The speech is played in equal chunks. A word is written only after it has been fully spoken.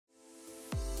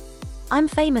I'm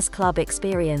Famous Club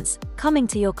Experience, coming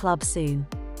to your club soon.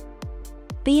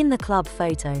 Be in the club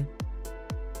photo.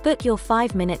 Book your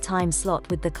 5-minute time slot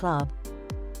with the club.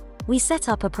 We set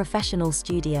up a professional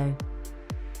studio.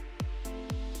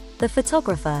 The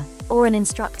photographer, or an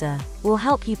instructor, will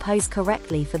help you pose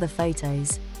correctly for the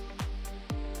photos.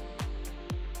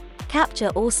 Capture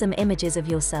awesome images of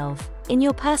yourself in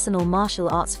your personal martial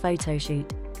arts photo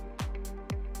shoot.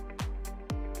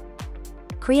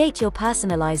 Create your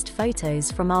personalized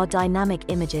photos from our dynamic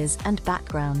images and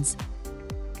backgrounds.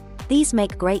 These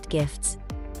make great gifts.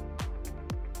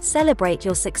 Celebrate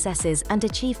your successes and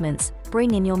achievements,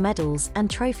 bring in your medals and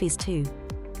trophies too.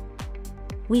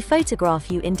 We photograph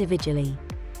you individually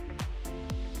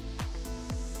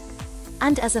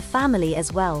and as a family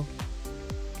as well.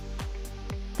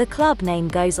 The club name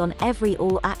goes on every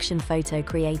all-action photo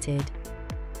created.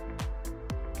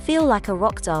 Feel like a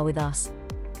rock star with us.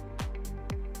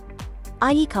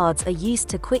 ID cards are used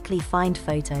to quickly find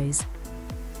photos.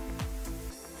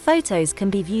 Photos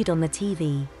can be viewed on the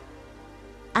TV,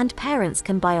 and parents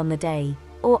can buy on the day,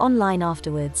 or online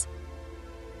afterwards.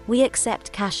 We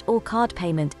accept cash or card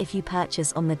payment if you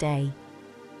purchase on the day.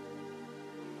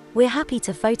 We're happy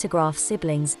to photograph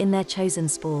siblings in their chosen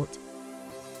sport.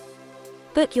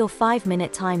 Book your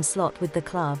 5-minute time slot with the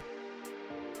club.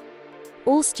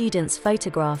 All students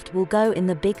photographed will go in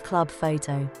the big club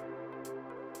photo.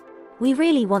 We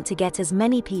really want to get as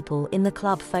many people in the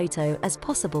club photo as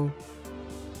possible.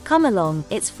 Come along,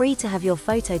 it's free to have your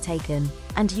photo taken,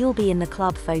 and you'll be in the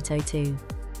club photo too.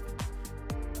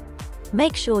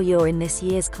 Make sure you're in this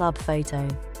year's club photo.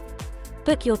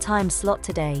 Book your time slot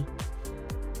today.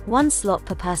 1 slot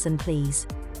per person please.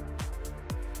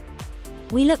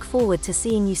 We look forward to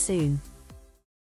seeing you soon.